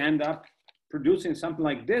may end up producing something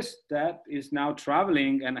like this that is now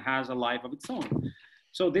traveling and has a life of its own.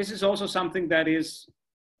 So this is also something that is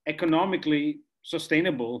economically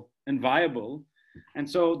sustainable and viable. And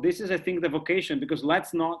so this is, I think, the vocation, because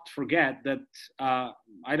let's not forget that,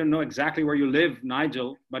 I don't know exactly where you live,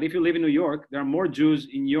 Nigel, but if you live in New York, there are more Jews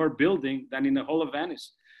in your building than in the whole of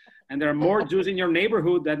Venice. And there are more Jews in your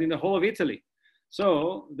neighborhood than in the whole of Italy.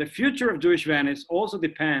 So the future of Jewish Venice also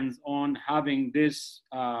depends on having this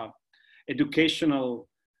educational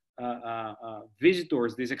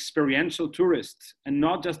visitors, these experiential tourists, and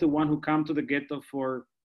not just the one who come to the ghetto for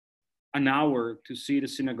an hour to see the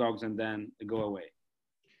synagogues and then go away.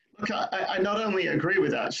 Look, I not only agree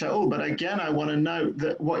with that, Shaul, but again, I want to note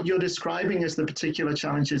that what you're describing as the particular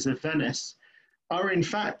challenges of Venice are in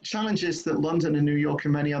fact challenges that London and New York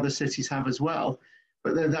and many other cities have as well,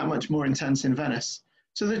 but they're that much more intense in Venice.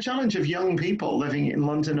 So the challenge of young people living in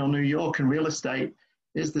London or New York and real estate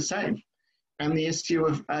is the same. And the issue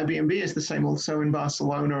of Airbnb is the same also in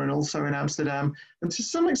Barcelona and also in Amsterdam, and to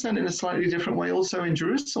some extent in a slightly different way also in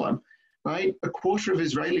Jerusalem, right? A quarter of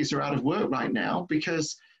Israelis are out of work right now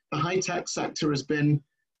because the high-tech sector has been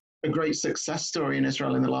a great success story in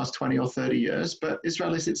Israel in the last 20 or 30 years, but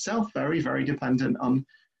Israel is itself very, very dependent on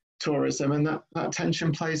tourism, and that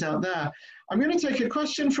tension plays out there. I'm going to take a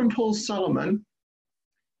question from Paul Solomon,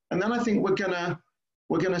 and then I think we're gonna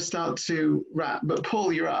start to wrap. But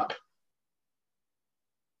Paul, you're up.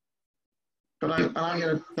 But I'm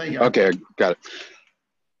gonna. There you go. Okay, got it.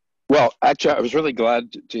 Well, actually, I was really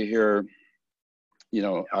glad to hear,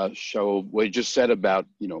 show what you just said about,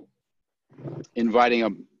 inviting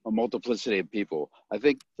a multiplicity of people. I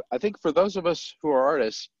think for those of us who are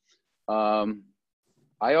artists,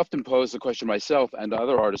 I often pose the question myself and to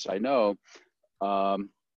other artists I know,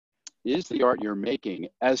 is the art you're making,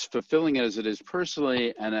 as fulfilling as it is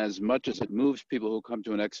personally and as much as it moves people who come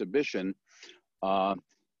to an exhibition,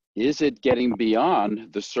 is it getting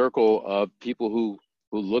beyond the circle of people who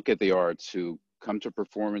look at the arts, who come to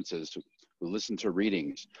performances, who listen to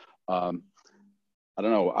readings? I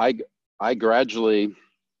don't know, I gradually,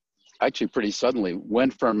 actually pretty suddenly,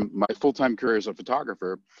 went from my full-time career as a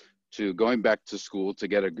photographer to going back to school to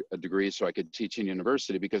get a degree so I could teach in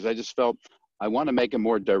university, because I just felt I want to make a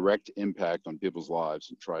more direct impact on people's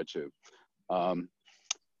lives and try to.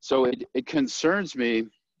 So it concerns me,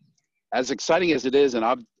 as exciting as it is, and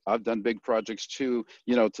I've done big projects too,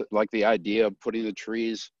 like the idea of putting the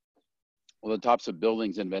trees on the tops of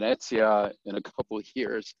buildings in Venezia in a couple of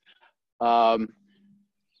years.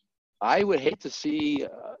 I would hate to see,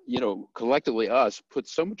 collectively us put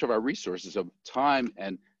so much of our resources of time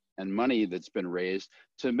and money that's been raised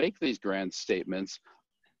to make these grand statements,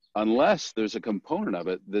 unless there's a component of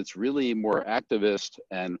it that's really more activist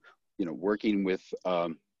and, working with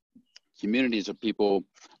communities of people,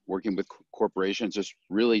 working with corporations, just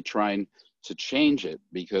really trying to change it,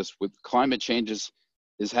 because with climate changes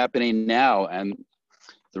is happening now and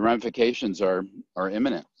the ramifications are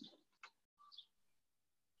imminent.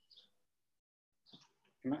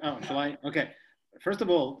 Oh, shall I? Okay. First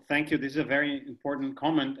of all, thank you. This is a very important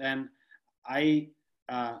comment. And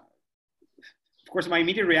of course, my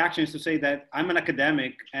immediate reaction is to say that I'm an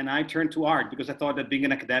academic and I turned to art because I thought that being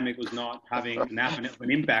an academic was not having enough of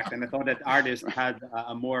an impact. And I thought that artists had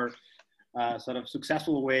a more sort of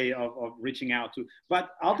successful way of reaching out to.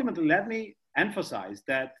 But ultimately, let me emphasize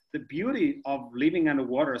that the beauty of Living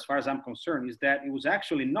Underwater, as far as I'm concerned, is that it was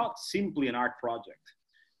actually not simply an art project.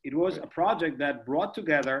 It was a project that brought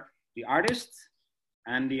together the artists,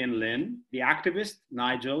 Andy and Lynn, the activists,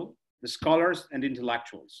 Nigel, the scholars, and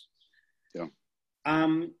intellectuals. Yeah.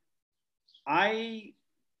 I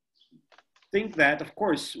think that, of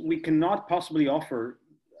course, we cannot possibly offer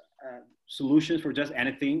solutions for just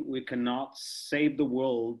anything. We cannot save the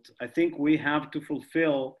world. I think we have to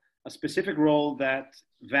fulfill a specific role that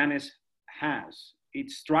Venice has. It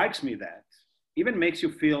strikes me that even makes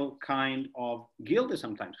you feel kind of guilty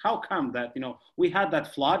sometimes. How come that, we had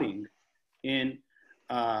that flooding in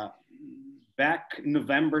back in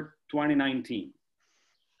November 2019.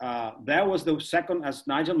 That was the second, as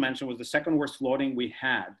Nigel mentioned, was the second worst flooding we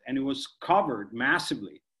had, and it was covered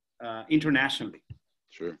massively internationally.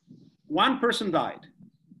 Sure. One person died.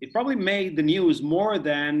 It probably made the news more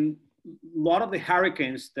than a lot of the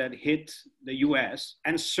hurricanes that hit the US,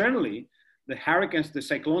 and certainly the hurricanes, the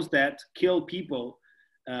cyclones that kill people.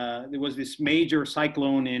 There was this major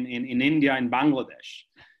cyclone in India and Bangladesh.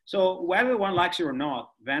 So whether one likes it or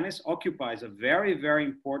not, Venice occupies a very, very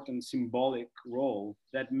important symbolic role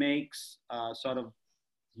that makes sort of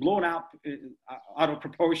blown up out of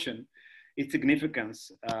proportion its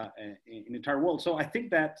significance in the entire world. So I think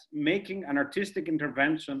that making an artistic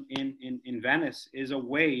intervention in Venice is a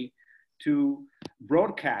way to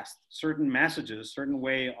broadcast certain messages, certain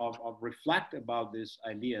way of reflect about these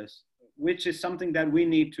ideas, which is something that we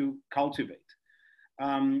need to cultivate.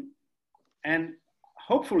 And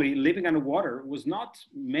hopefully Living Underwater was not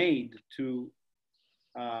made to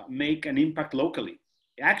make an impact locally.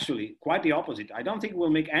 Actually, quite the opposite. I don't think it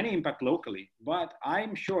will make any impact locally, but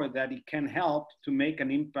I'm sure that it can help to make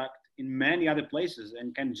an impact in many other places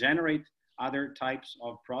and can generate other types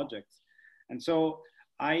of projects. And so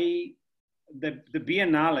the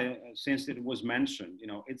Biennale, since it was mentioned,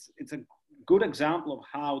 it's a good example of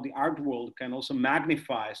how the art world can also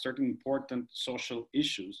magnify certain important social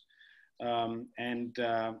issues and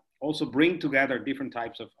also bring together different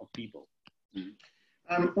types of people. Mm-hmm.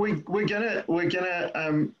 We're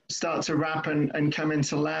gonna start to wrap and come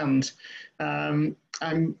into land. I'm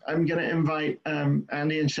gonna invite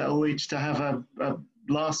Andy and Shaul each to have a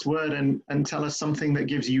last word and tell us something that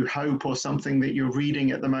gives you hope or something that you're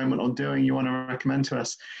reading at the moment or doing you want to recommend to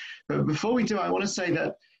us. But before we do, I want to say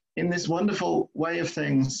that in this wonderful way of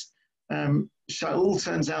things, Shaul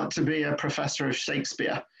turns out to be a professor of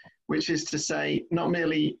Shakespeare, which is to say not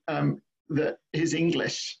merely that his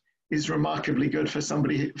English is remarkably good for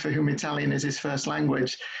somebody for whom Italian is his first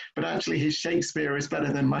language, but actually his Shakespeare is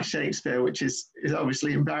better than my Shakespeare, which is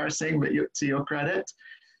obviously embarrassing, but to your credit.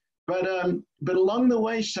 But along the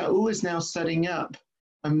way, Shaul is now setting up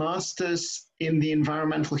a master's in the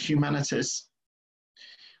environmental humanities,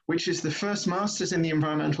 which is the first master's in the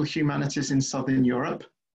environmental humanities in Southern Europe.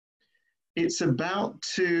 It's about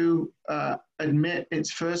to admit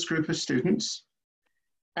its first group of students,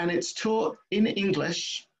 and it's taught in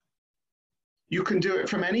English. You can do it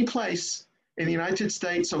from any place in the United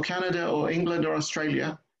States or Canada or England or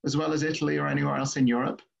Australia, as well as Italy or anywhere else in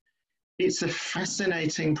Europe. It's a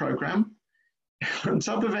fascinating program. On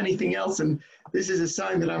top of anything else, and this is a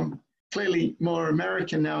sign that I'm clearly more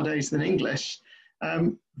American nowadays than English,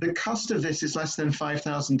 the cost of this is less than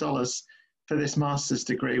 $5,000 for this master's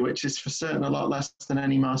degree, which is for certain a lot less than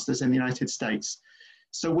any master's in the United States.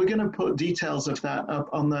 So we're going to put details of that up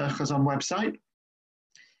on the Chazon website.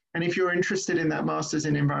 And if you're interested in that master's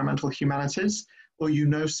in environmental humanities, or you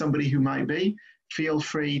know somebody who might be, feel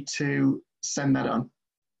free to send that on.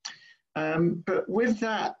 But with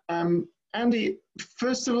that, Andy,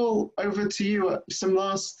 first of all, over to you. Some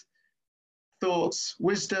last thoughts,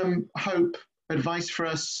 wisdom, hope, advice for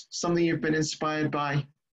us, something you've been inspired by.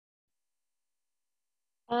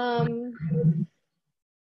 I'm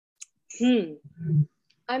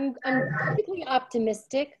typically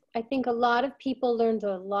optimistic. I think a lot of people learned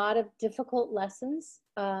a lot of difficult lessons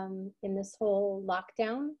in this whole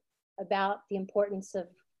lockdown about the importance of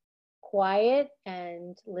quiet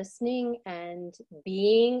and listening and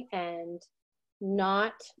being and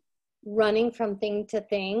not running from thing to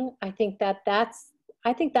thing. I think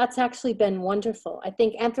that's actually been wonderful. I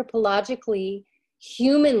think anthropologically,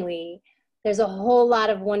 humanly, there's a whole lot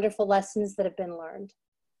of wonderful lessons that have been learned.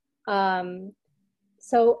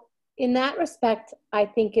 So in that respect, I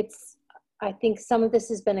think some of this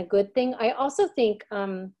has been a good thing. I also think,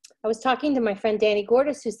 I was talking to my friend Danny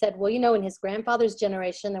Gordis, who said, well, you know, in his grandfather's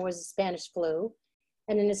generation, there was a Spanish flu,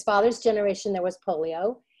 and in his father's generation, there was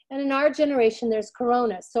polio, and in our generation, there's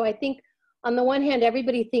corona. So I think on the one hand,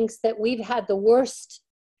 everybody thinks that we've had the worst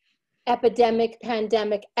pandemic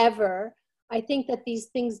ever. I think that these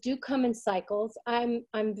things do come in cycles. I'm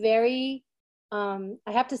very, I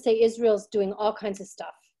have to say, Israel's doing all kinds of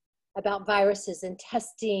stuff about viruses and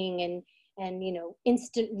testing and you know,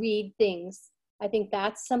 instant read things. I think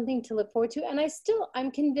that's something to look forward to. And I'm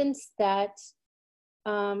convinced that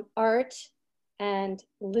art and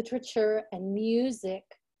literature and music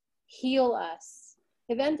heal us.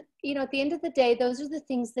 You know, at the end of the day, those are the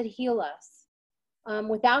things that heal us.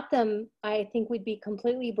 Without them, I think we'd be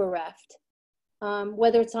completely bereft.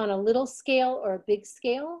 Whether it's on a little scale or a big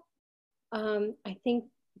scale, I think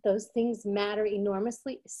those things matter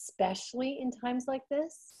enormously, especially in times like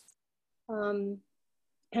this. And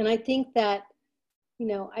I think that, you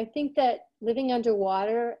know, living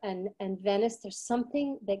underwater and Venice, there's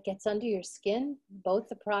something that gets under your skin, both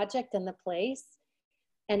the project and the place,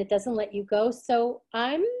 and it doesn't let you go. So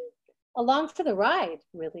I'm along for the ride,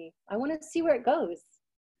 really. I want to see where it goes.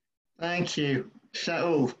 Thank you.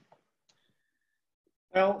 Shaul.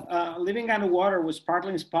 Well, Living Underwater was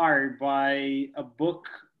partly inspired by a book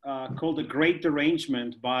called The Great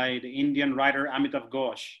Derangement by the Indian writer Amitav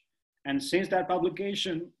Ghosh. And since that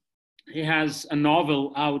publication, he has a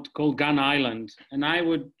novel out called Gun Island. And I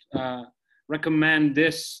would recommend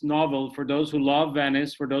this novel for those who love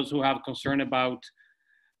Venice, for those who have concern about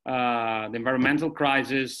the environmental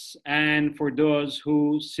crisis, and for those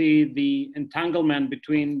who see the entanglement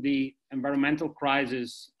between the environmental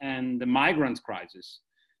crisis and the migrant crisis.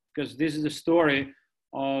 Because this is a story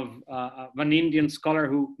of an Indian scholar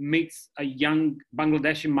who meets a young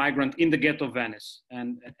Bangladeshi migrant in the ghetto of Venice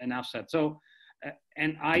and outside. So,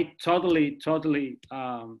 and I totally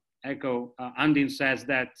echo Andin says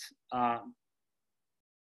that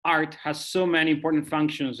art has so many important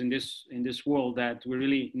functions in this world that we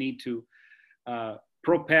really need to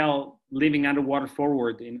propel living underwater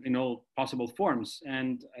forward in all possible forms.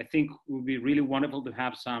 And I think it would be really wonderful to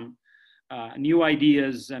have some new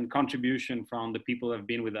ideas and contribution from the people who have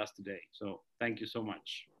been with us today. So thank you so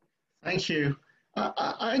much. Thank you.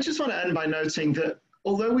 I just want to end by noting that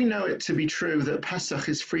although we know it to be true that Pesach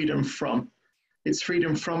is freedom from, It's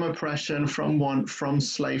freedom from oppression, from want, from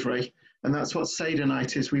slavery. And that's what Seder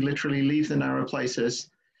night is. We literally leave the narrow places.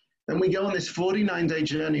 Then we go on this 49-day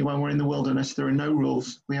journey when we're in the wilderness. There are no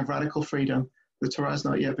rules. We have radical freedom. The Torah has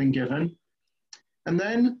not yet been given. And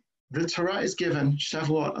then the Torah is given,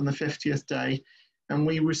 Shavuot, on the 50th day, and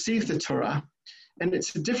we receive the Torah. And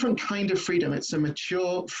it's a different kind of freedom. It's a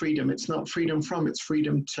mature freedom. It's not freedom from, it's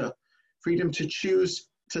freedom to choose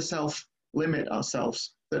to self-limit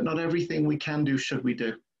ourselves, that not everything we can do should we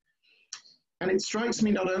do. And it strikes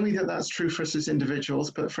me not only that that's true for us as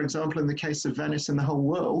individuals, but for example, in the case of Venice and the whole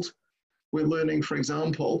world, we're learning, for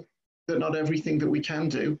example, that not everything that we can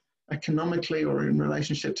do economically or in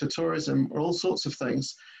relationship to tourism or all sorts of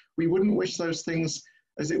things, we wouldn't wish those things,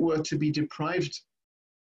 as it were, to be deprived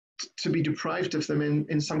of them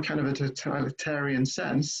in some kind of a totalitarian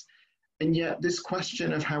sense. And yet this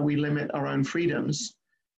question of how we limit our own freedoms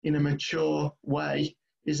in a mature way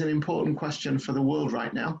is an important question for the world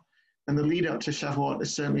right now. And the lead up to Shavuot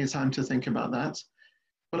is certainly a time to think about that.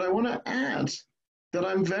 But I want to add that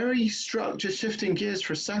I'm very struck, just shifting gears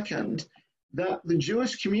for a second, that the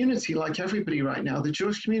Jewish community, like everybody right now, the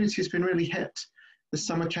Jewish community has been really hit. The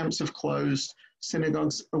summer camps have closed.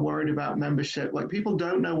 Synagogues are worried about membership. Like, people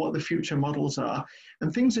don't know what the future models are.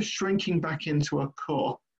 And things are shrinking back into a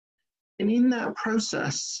core. And in that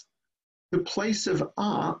process, the place of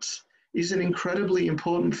art is an incredibly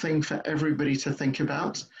important thing for everybody to think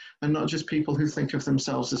about, and not just people who think of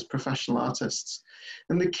themselves as professional artists.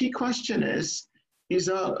 And the key question is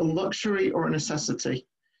art a luxury or a necessity?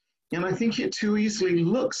 And I think it too easily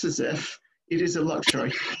looks as if it is a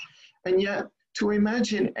luxury. And yet, to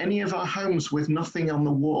imagine any of our homes with nothing on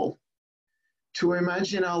the wall, to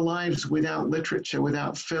imagine our lives without literature,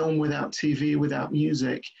 without film, without TV, without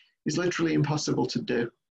music, is literally impossible to do.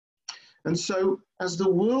 And so as the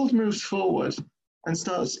world moves forward and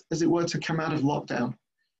starts, as it were, to come out of lockdown,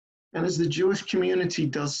 and as the Jewish community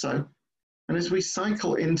does so, and as we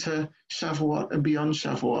cycle into Shavuot and beyond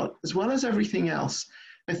Shavuot, as well as everything else,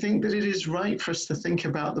 I think that it is right for us to think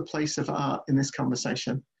about the place of art in this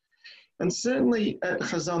conversation. And certainly at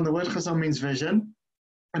Chazon, the word Chazon means vision,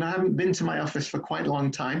 and I haven't been to my office for quite a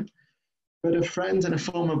long time, but a friend and a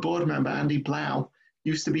former board member, Andy Blau,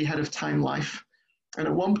 used to be head of Time Life. And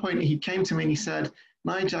at one point he came to me and he said,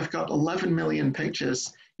 "Nigel, I've got 11 million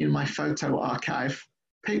pictures in my photo archive.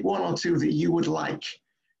 Pick one or two that you would like,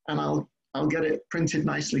 and I'll get it printed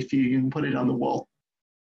nicely for you. You can put it on the wall."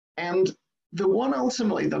 And the one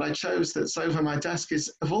ultimately that I chose that's over my desk is,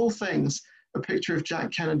 of all things, a picture of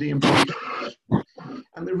Jack Kennedy and Bobby Kennedy.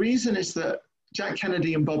 And the reason is that Jack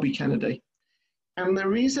Kennedy and Bobby Kennedy. And the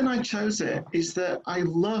reason I chose it is that I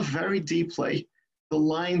love very deeply the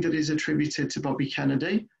line that is attributed to Bobby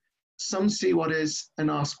Kennedy. "Some see what is and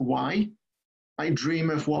ask why. I dream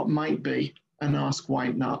of what might be and ask why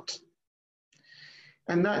not."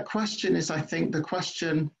 And that question is, I think, the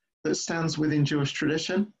question that stands within Jewish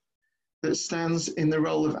tradition, that stands in the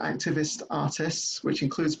role of activist artists, which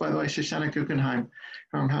includes, by the way, Shoshana Guggenheim,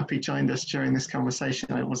 who I'm happy joined us during this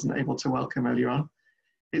conversation. I wasn't able to welcome earlier on.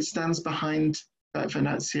 It stands behind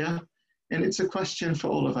Venezia, and it's a question for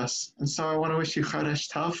all of us. And so I want to wish you Chodesh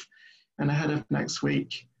Tov, and ahead of next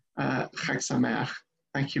week, Chag Sameach.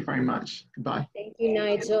 Thank you very much. Goodbye. Thank you,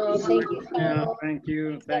 Nigel. Thank you, Phil. Thank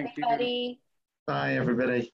you. Thanks, everybody. Bye, everybody.